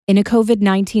In a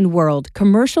COVID-19 world,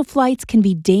 commercial flights can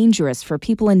be dangerous for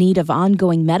people in need of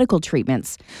ongoing medical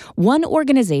treatments. One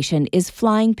organization is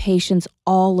flying patients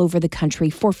all over the country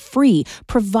for free,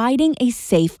 providing a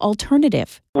safe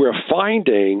alternative. We're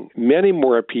finding many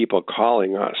more people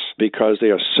calling us because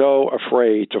they are so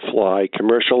afraid to fly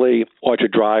commercially or to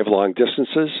drive long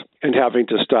distances and having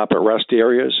to stop at rest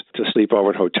areas, to sleep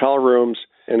over in hotel rooms,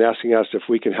 and asking us if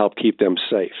we can help keep them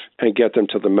safe and get them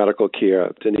to the medical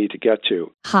care they need to get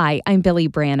to. Hi, I'm Billy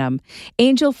Branham.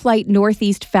 Angel Flight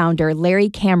Northeast founder Larry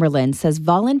Camerlin says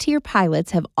volunteer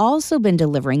pilots have also been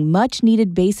delivering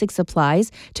much-needed basic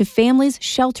supplies to families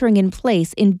sheltering in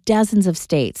place in dozens of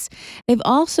states. They've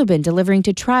also been delivering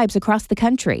to tribes across the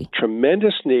country.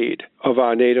 Tremendous need of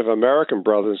our Native American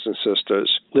brothers and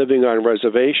sisters living on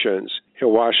reservations in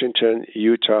Washington,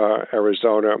 Utah,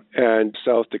 Arizona, and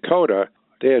South Dakota.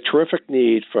 They have terrific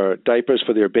need for diapers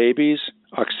for their babies,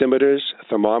 oximeters,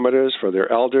 thermometers for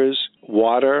their elders,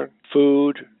 water,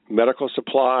 food, medical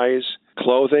supplies,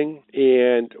 clothing,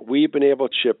 and we've been able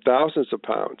to ship thousands of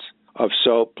pounds of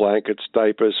soap, blankets,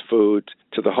 diapers, food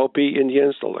to the Hopi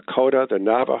Indians, the Lakota, the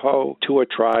Navajo, Tuo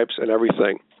tribes, and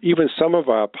everything. Even some of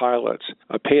our pilots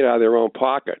are paid out of their own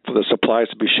pocket for the supplies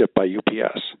to be shipped by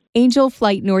UPS. Angel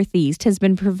Flight Northeast has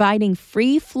been providing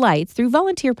free flights through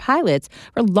volunteer pilots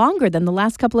for longer than the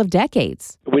last couple of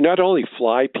decades. We not only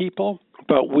fly people,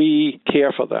 but we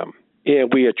care for them.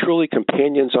 And we are truly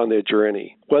companions on their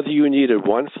journey. Whether you needed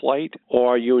one flight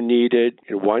or you needed,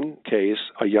 in one case,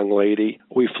 a young lady,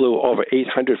 we flew over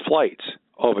 800 flights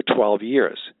over 12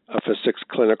 years for 6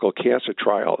 clinical cancer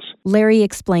trials. Larry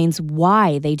explains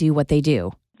why they do what they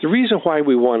do. The reason why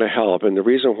we want to help and the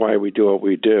reason why we do what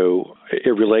we do,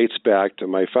 it relates back to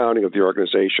my founding of the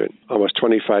organization almost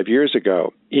 25 years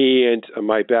ago. And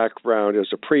my background as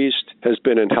a priest has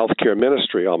been in healthcare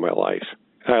ministry all my life.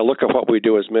 And I look at what we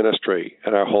do as ministry,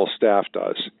 and our whole staff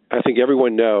does. I think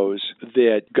everyone knows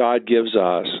that God gives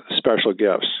us special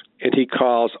gifts, and He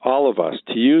calls all of us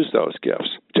to use those gifts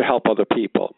to help other people.